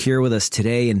you here with us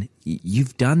today, and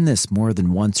you've done this more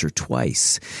than once or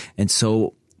twice. And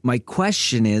so my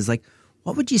question is,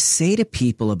 what would you say to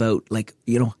people about,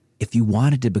 if you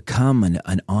wanted to become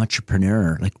an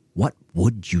entrepreneur, what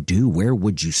would you do? Where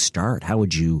would you start? How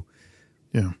would you?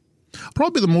 Yeah.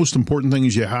 Probably the most important thing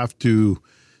is you have to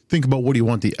think about what do you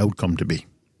want the outcome to be?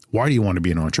 Why do you want to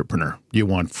be an entrepreneur? Do you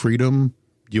want freedom?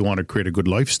 Do you want to create a good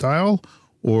lifestyle?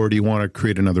 Or do you want to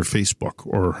create another Facebook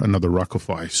or another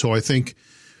Rockify? So I think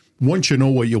once you know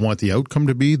what you want the outcome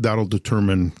to be, that'll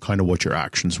determine kind of what your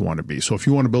actions want to be. So if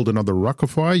you want to build another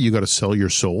Rockify, you got to sell your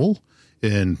soul.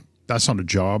 And that's not a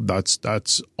job.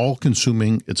 That's all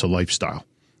consuming. It's a lifestyle.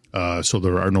 So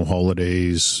there are no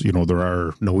holidays, there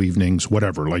are no evenings,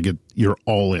 whatever, you're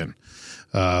all in.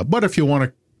 But if you want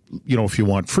to, if you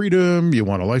want freedom, you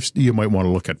want a life, you might want to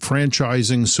look at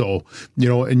franchising. So,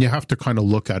 and you have to kind of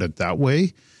look at it that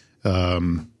way.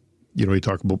 You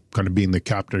talk about kind of being the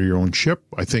captain of your own ship.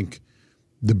 I think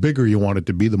the bigger you want it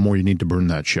to be, the more you need to burn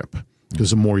that ship, because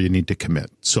the more you need to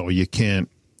commit. So you can't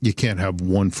have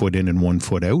 1 foot in and 1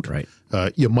 foot out. Right.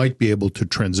 You might be able to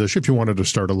transition if you wanted to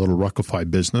start a little Rockify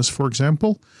business, for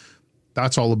example.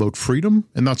 That's all about freedom,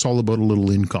 and that's all about a little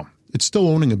income. It's still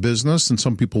owning a business, and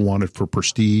some people want it for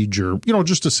prestige or,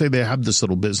 just to say they have this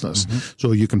little business.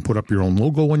 So you can put up your own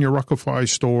logo in your Rockify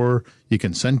store. You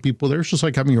can send people there. It's just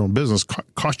like having your own business.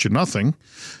 Cost you nothing.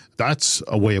 That's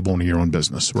a way of owning your own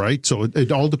business, right? So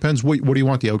it all depends. What do you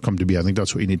want the outcome to be? I think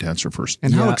that's what you need to answer first.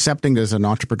 And how accepting does an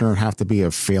entrepreneur have to be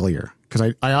of failure?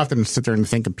 Because I often sit there and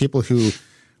think of people who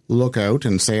look out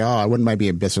and say, I wouldn't mind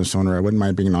being a business owner. I wouldn't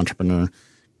mind being an entrepreneur.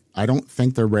 I don't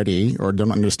think they're ready or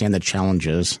don't understand the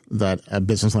challenges that a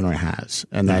business owner has.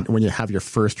 And that when you have your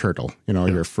first hurdle,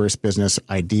 your first business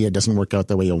idea doesn't work out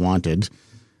the way you wanted,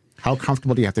 how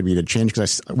comfortable do you have to be to change?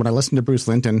 Because when I listened to Bruce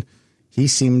Linton, he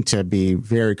seemed to be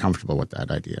very comfortable with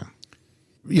that idea.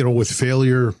 With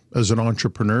failure as an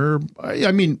entrepreneur,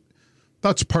 I mean,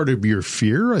 that's part of your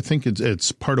fear. I think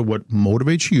it's part of what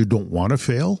motivates you. You don't want to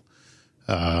fail.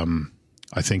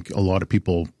 I think a lot of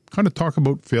people kind of talk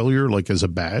about failure like as a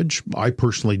badge. I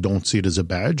personally don't see it as a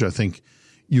badge. I think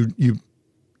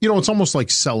it's almost like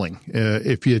selling.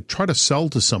 If you try to sell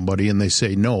to somebody and they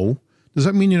say no, does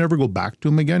that mean you never go back to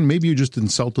them again? Maybe you just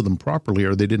didn't sell to them properly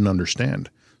or they didn't understand.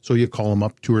 So you call them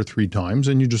up 2 or 3 times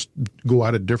and you just go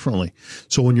at it differently.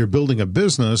 So when you're building a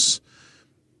business,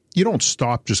 you don't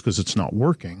stop just because it's not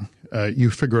working.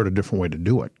 You figure out a different way to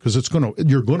do it because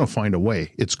you're going to find a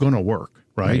way. It's going to work,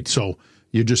 right? So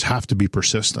you just have to be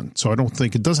persistent. So I don't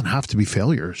think it doesn't have to be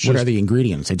failure. What are the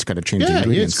ingredients? They just got to change the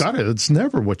ingredients. It's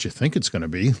never what you think it's going to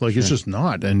be. It's just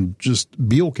not. And just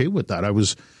be okay with that.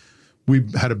 We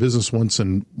had a business once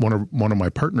and one of my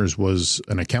partners was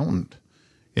an accountant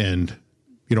and,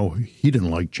 he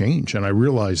didn't like change. And I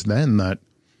realized then that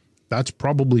that's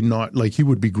probably not he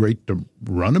would be great to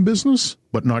run a business,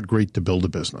 but not great to build a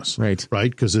business. Right.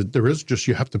 Right. Because there is just,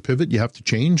 you have to pivot, you have to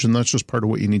change. And that's just part of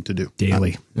what you need to do.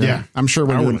 Daily. Yeah. I'm sure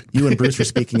when you and Bruce were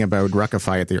speaking about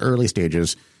Rockify at the early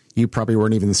stages, you probably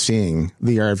weren't even seeing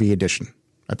the RV edition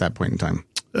at that point in time.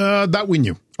 That we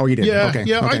knew. Oh, you did? Yeah. Okay.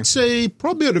 Yeah. Okay. I'd say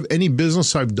probably out of any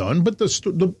business I've done, but the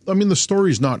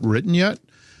story's not written yet.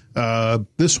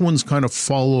 This one's kind of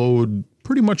followed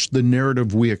pretty much the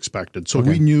narrative we expected. So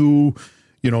we knew,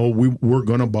 we're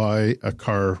going to buy a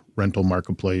car rental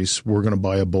marketplace. We're going to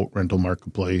buy a boat rental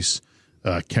marketplace,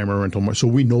 camera rental. So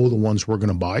we know the ones we're going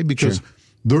to buy because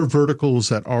they're verticals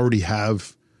that already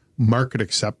have market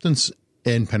acceptance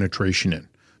and penetration in.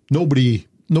 Nobody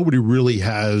really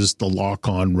has the lock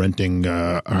on renting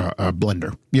a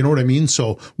blender. You know what I mean?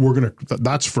 So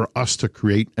that's for us to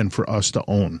create and for us to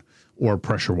own, or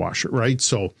pressure washer, right?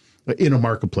 So in a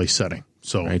marketplace setting.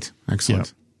 So right.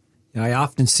 Excellent. I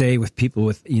often say with people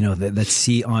that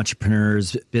see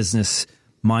entrepreneurs, business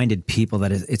minded people,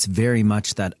 that it's very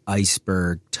much that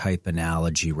iceberg type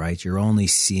analogy, right? You're only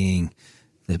seeing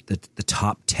the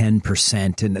top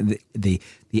 10%, and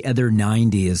the other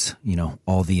 90 is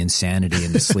all the insanity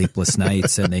and the sleepless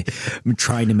nights and they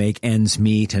trying to make ends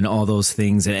meet and all those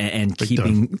things and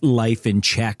keeping life in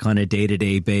check on a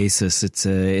day-to-day basis. It's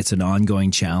an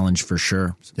ongoing challenge for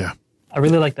sure. Yeah. I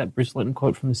really like that Bruce Linton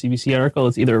quote from the CBC article.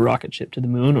 It's either a rocket ship to the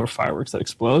moon or fireworks that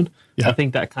explode. Yeah. I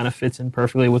think that kind of fits in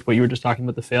perfectly with what you were just talking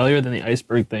about, the failure, than the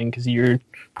iceberg thing, because you're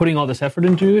putting all this effort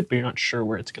into it, but you're not sure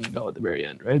where it's going to go at the very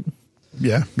end, right?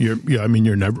 Yeah.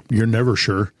 You're never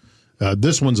sure.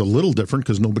 This one's a little different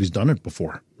because nobody's done it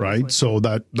before, right? Right. So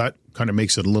that kind of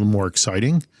makes it a little more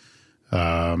exciting.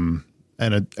 So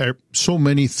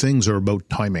many things are about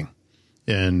timing.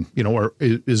 And,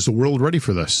 is the world ready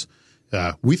for this?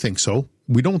 We think so.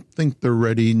 We don't think they're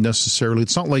ready necessarily.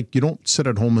 It's not like you don't sit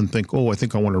at home and think, I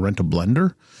think I want to rent a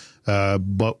blender.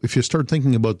 But if you start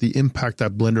thinking about the impact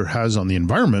that blender has on the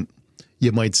environment,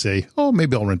 you might say,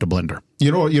 maybe I'll rent a blender.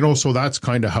 So that's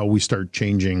kind of how we start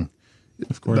changing.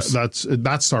 Of course.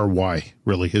 That's our why,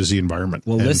 really, is the environment.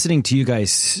 Well, listening to you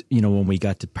guys, when we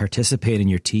got to participate in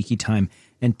your Tiki Time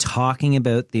and talking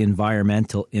about the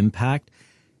environmental impact,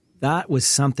 that was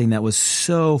something that was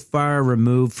so far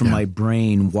removed from my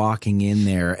brain walking in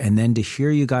there. And then to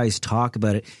hear you guys talk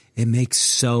about it, it makes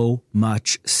so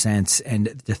much sense.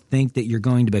 And to think that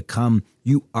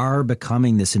you are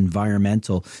becoming this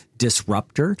environmental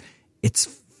disruptor, it's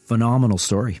phenomenal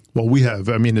story. Well,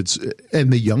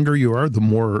 and the younger you are, the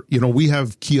more, we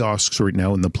have kiosks right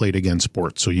now in the Play It Again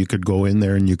Sports. So you could go in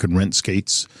there and you can rent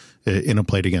skates in a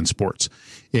Play It Again Sports.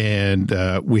 And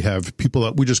we have people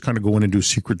that we just kind of go in and do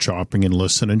secret shopping and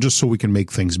listen, and just so we can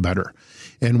make things better.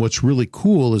 And what's really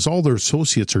cool is all their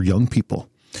associates are young people.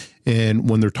 And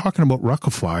when they're talking about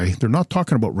Rockify, they're not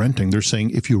talking about renting. They're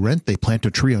saying if you rent, they plant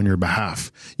a tree on your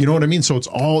behalf. You know what I mean? So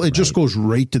it just goes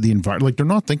right to the environment. Like they're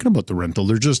not thinking about the rental.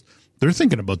 They're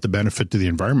thinking about the benefit to the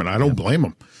environment. I don't blame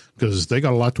them because they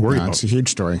got a lot to worry about. It's a huge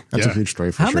story. That's a huge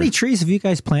story for How sure. many trees have you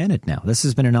guys planted now? This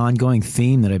has been an ongoing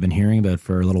theme that I've been hearing about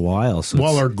for a little while. So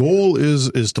well, our goal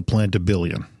is to plant 1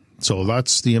 billion. So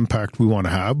that's the impact we want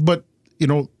to have. But,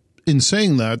 in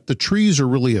saying that, the trees are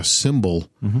really a symbol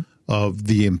of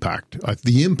the impact.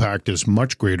 The impact is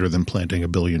much greater than planting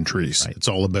 1 billion trees. Right. It's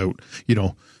all about,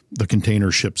 the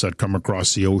container ships that come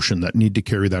across the ocean that need to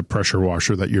carry that pressure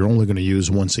washer that you're only going to use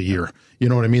once a year. You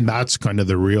know what I mean? That's kind of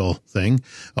the real thing.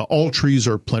 All trees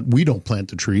are planted. We don't plant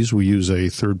the trees. We use a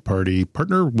third-party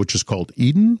partner, which is called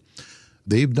Eden.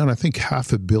 They've done, I think,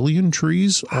 500 million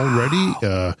trees already.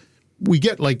 Wow. We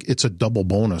get it's a double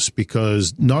bonus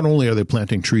because not only are they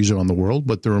planting trees around the world,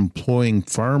 but they're employing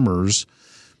farmers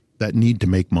that need to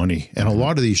make money. And a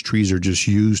lot of these trees are just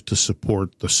used to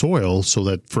support the soil so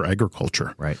that for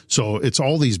agriculture. Right. So it's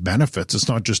all these benefits. It's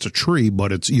not just a tree,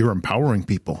 but you're empowering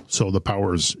people. So the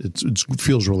power it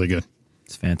feels really good.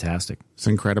 It's fantastic. It's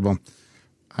incredible.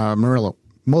 Murilo,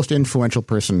 most influential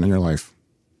person in your life?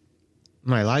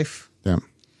 My life? Yeah.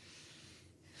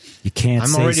 You can't I'm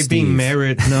say already Steve. being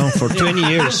married now for 20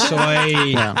 years. So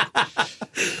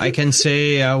I can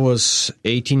say I was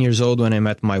 18 years old when I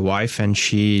met my wife, and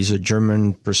she's a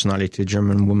German personality,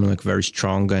 German woman, very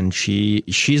strong. And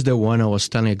she's the one I was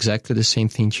telling exactly the same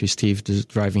thing to Steve,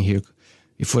 driving here.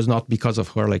 If it was not because of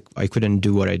her, I couldn't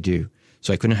do what I do.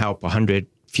 So I couldn't help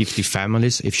 150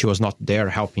 families if she was not there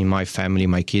helping my family,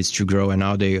 my kids to grow. And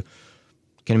now they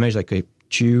can imagine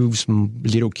two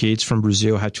little kids from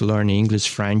Brazil had to learn English,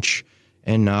 French,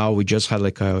 and now we just had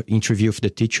a interview with the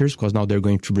teachers because now they're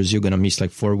going to Brazil, going to miss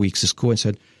 4 weeks of school, and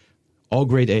said, all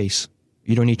grade A's.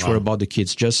 You don't need to worry about the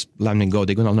kids. Just let them go.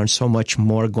 They're going to learn so much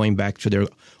more going back to their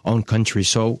own country.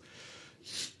 So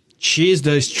she is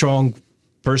the strong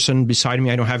person beside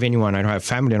me. I don't have anyone. I don't have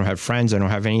family. I don't have friends. I don't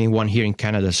have anyone here in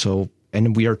Canada.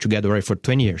 And we are together for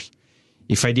 20 years.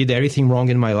 If I did everything wrong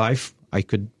in my life, I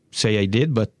could say I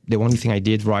did, but the only thing I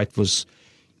did right was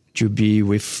to be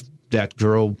with that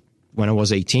girl when I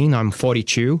was 18. I'm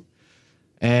 42.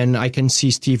 And I can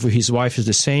see Steve with his wife is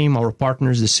the same. Our partner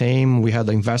is the same. We had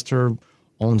an investor,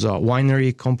 owns a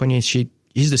winery company.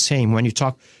 He's the same. When you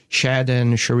talk Shad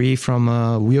and Cherie from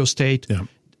Real Estate,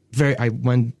 I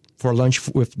went for lunch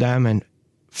with them and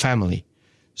family.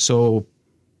 So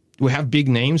we have big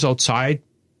names outside,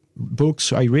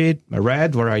 books I read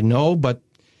where I know, but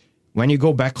when you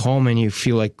go back home and you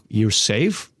feel like you're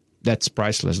safe, that's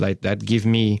priceless. That gives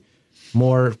me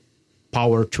more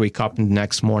power to wake up the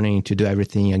next morning to do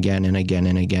everything again and again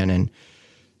and again. And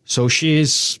so she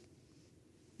is,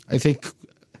 I think,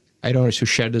 I don't know if you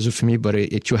share this with me, but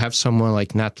to have someone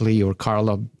like Natalie or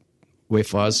Carla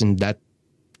with us in that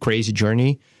crazy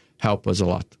journey help us a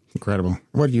lot. Incredible.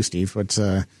 What do you, Steve? What's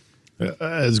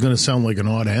It's going to sound like an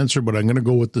odd answer, but I'm going to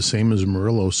go with the same as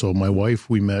Murilo. So my wife,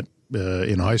 we met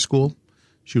in high school.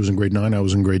 She was in grade 9. I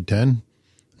was in grade 10.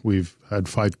 We've had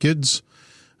 5 kids,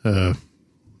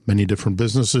 many different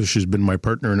businesses. She's been my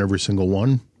partner in every single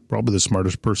one. Probably the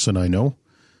smartest person I know.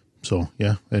 So,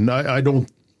 yeah. And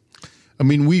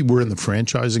we were in the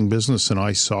franchising business, and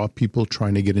I saw people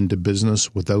trying to get into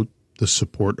business without the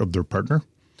support of their partner.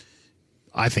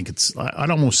 I think I'd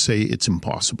almost say it's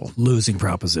impossible. Losing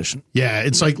proposition. Yeah,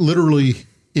 it's literally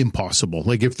impossible.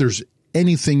 If there's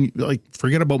anything,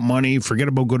 forget about money, forget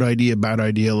about good idea, bad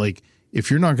idea. If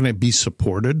you're not going to be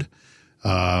supported,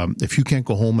 if you can't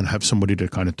go home and have somebody to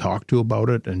kind of talk to about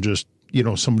it and just,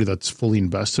 somebody that's fully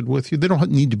invested with you, they don't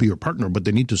need to be your partner, but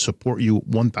they need to support you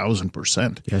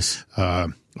 1,000%. Yes. I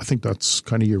think that's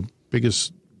kind of your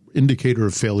biggest indicator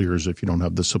of failures if you don't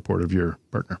have the support of your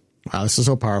partner. Wow, this is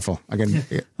so powerful. Again,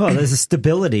 well, there's a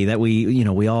stability that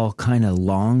we all kind of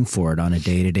long for it on a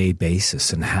day-to-day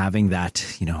basis, and having that,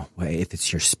 if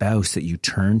it's your spouse that you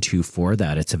turn to for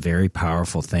that, it's a very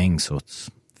powerful thing. So it's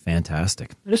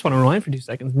fantastic. I just want to rewind for 2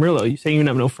 seconds. Murilo, you saying you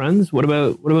have no friends? What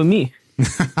about me? Well,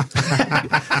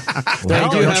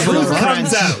 the truth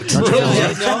comes out.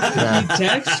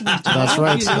 Text. That's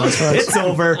right. It's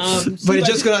over. But I'm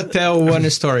just going to tell one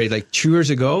story. 2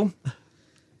 years ago,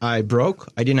 I broke.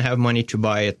 I didn't have money to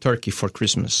buy a turkey for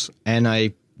Christmas.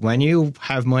 And when you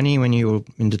have money, when you're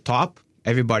in the top,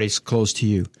 everybody's close to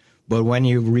you. But when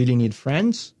you really need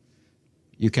friends,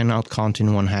 you cannot count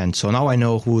in one hand. So now I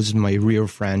know who's my real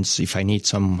friends. If I need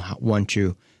someone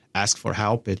to ask for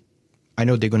help, I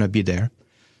know they're going to be there.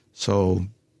 So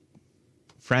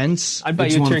friends. I'd buy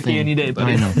you a turkey any day,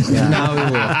 buddy. I know. Now we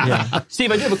will. Yeah.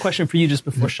 Steve, I do have a question for you just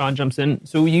before Sean jumps in.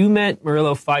 So you met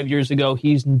Murilo 5 years ago.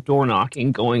 He's door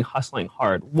knocking, hustling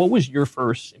hard. What was your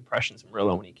first impressions of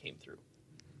Murilo when he came through?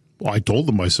 Well, I told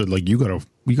them, I said, like, you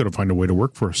gotta find a way to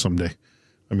work for us someday.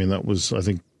 I mean, that was, I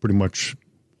think, pretty much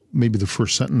maybe the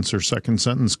first sentence or second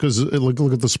sentence, because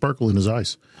look at the sparkle in his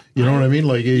eyes. You know what I mean?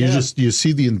 Like you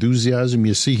see the enthusiasm.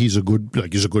 You see he's a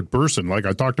good person. Like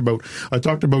I talked about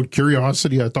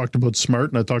curiosity. I talked about smart,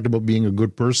 and I talked about being a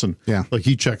good person. Yeah, like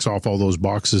he checks off all those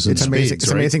boxes. It's amazing. Spades,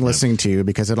 it's amazing listening to you,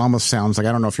 because it almost sounds like,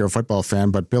 I don't know if you're a football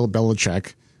fan, but Bill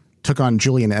Belichick took on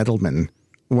Julian Edelman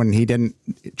when he didn't.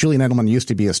 Julian Edelman used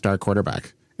to be a star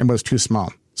quarterback and was too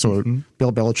small. So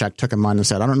Bill Belichick took him on and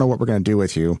said, I don't know what we're going to do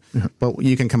with you, but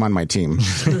you can come on my team.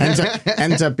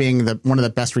 ends up being one of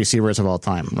the best receivers of all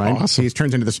time, right? Awesome. He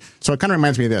turns into this. So it kind of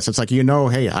reminds me of this. It's like,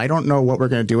 hey, I don't know what we're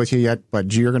going to do with you yet,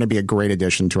 but you're going to be a great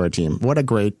addition to our team. What a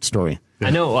great story. Yeah.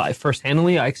 I know. I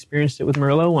experienced it with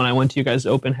Murilo when I went to you guys'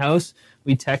 open house.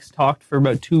 We talked for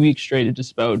about 2 weeks straight,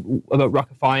 just about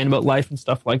Rockify and about life and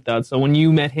stuff like that. So when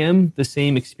you met him, the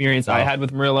same experience I had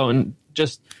with Murilo, and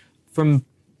just from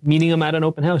meeting him at an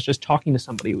open house, just talking to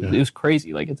somebody, it was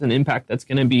crazy. Like, it's an impact that's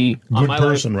going to be on my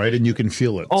person, life. Right? And you can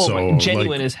feel it. Oh, so,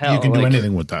 genuine as hell. You can do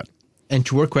anything with that. And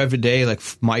to work every day, like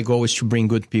my goal is to bring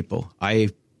good people. I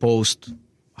post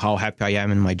how happy I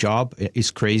am in my job.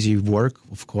 It's crazy work,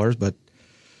 of course, but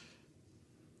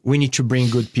we need to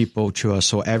bring good people to us.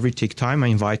 So every time I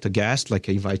invite a guest, like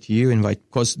I invite you,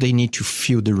 because they need to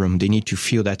feel the room. They need to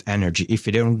feel that energy. If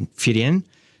they don't fit in,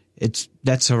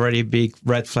 that's already a big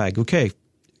red flag. Okay,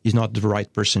 he's not the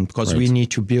right person, because we need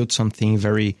to build something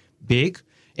very big,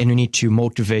 and we need to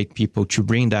motivate people to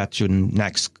bring that to the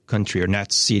next country or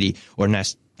next city or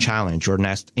next challenge or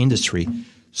next industry.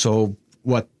 So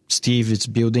what Steve is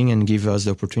building and give us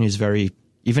the opportunity is very,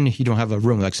 even if he don't have a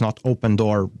room, like it's not open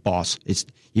door boss, it's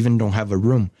even don't have a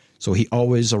room. So he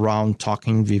always around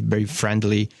talking, very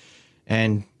friendly,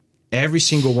 and every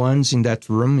single one's in that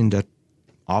room, in that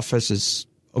office is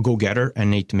a go-getter and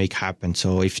need to make happen.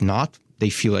 So if not, they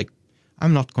feel like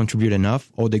I'm not contributing enough,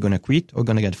 or they're going to quit or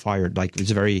going to get fired. Like, it's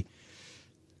a very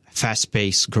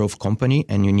fast-paced growth company,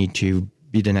 and you need to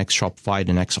be the next Shopify,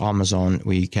 the next Amazon.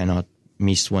 We cannot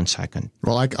miss 1 second.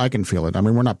 Well, I can feel it. I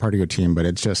mean, we're not part of your team, but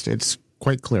it's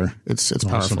quite clear. It's awesome.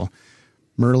 Powerful.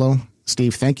 Murilo,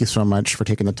 Steve, thank you so much for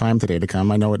taking the time today to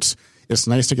come. I know it's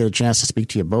nice to get a chance to speak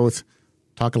to you both,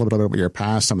 talk a little bit about your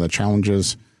past, some of the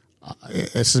challenges.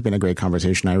 This has been a great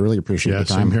conversation. I really appreciate the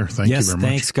time here. Thank you very much.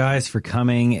 Thanks, guys, for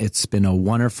coming. It's been a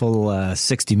wonderful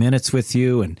 60 minutes with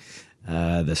you, and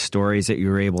the stories that you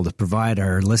were able to provide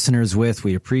our listeners with,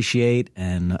 we appreciate.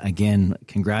 And again,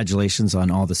 congratulations on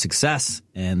all the success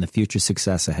and the future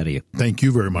success ahead of you. Thank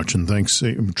you very much, and thanks.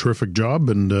 Terrific job.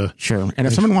 And sure. And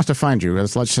if someone wants to find you,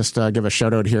 let's just give a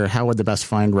shout out here. How would the best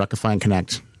find Rockify and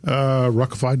Connect?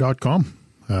 Rockify.com.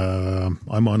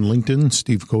 I'm on LinkedIn,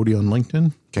 Steve Cody on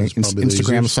LinkedIn. Okay,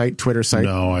 Instagram site, Twitter site.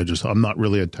 No, I'm not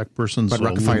really a tech person. But so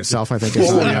Rockify itself, I think,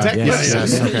 is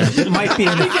yes. Okay. It might be in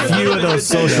a few of those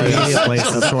social media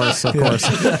places. Of course. And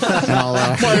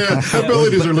my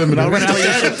abilities are limited.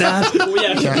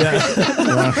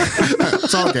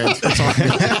 It's all good.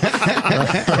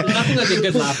 Nothing like a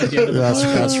good laugh at the end of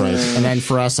That's right. And then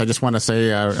for us, I just want to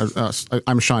say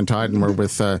I'm Sean Todd, and we're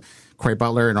with Corey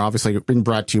Butler, and obviously being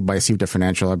brought to you by Seavda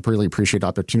Financial. I really appreciate the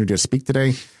opportunity to speak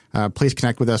today. Please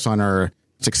connect with us on our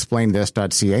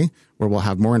explainthis.ca, where we'll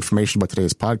have more information about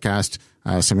today's podcast,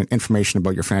 some information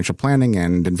about your financial planning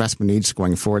and investment needs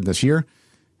going forward this year.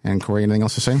 And Corey, anything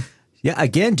else to say? Yeah,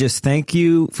 again, just thank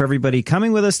you for everybody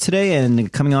coming with us today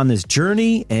and coming on this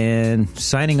journey, and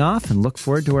signing off, and look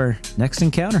forward to our next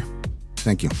encounter.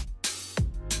 Thank you.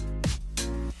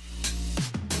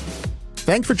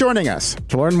 Thanks for joining us.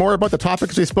 To learn more about the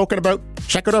topics we've spoken about,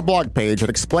 check out our blog page at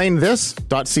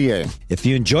explainthis.ca. If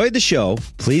you enjoyed the show,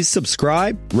 please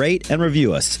subscribe, rate, and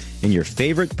review us in your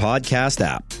favorite podcast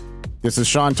app. This is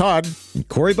Sean Todd and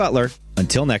Corey Butler.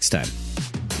 Until next time.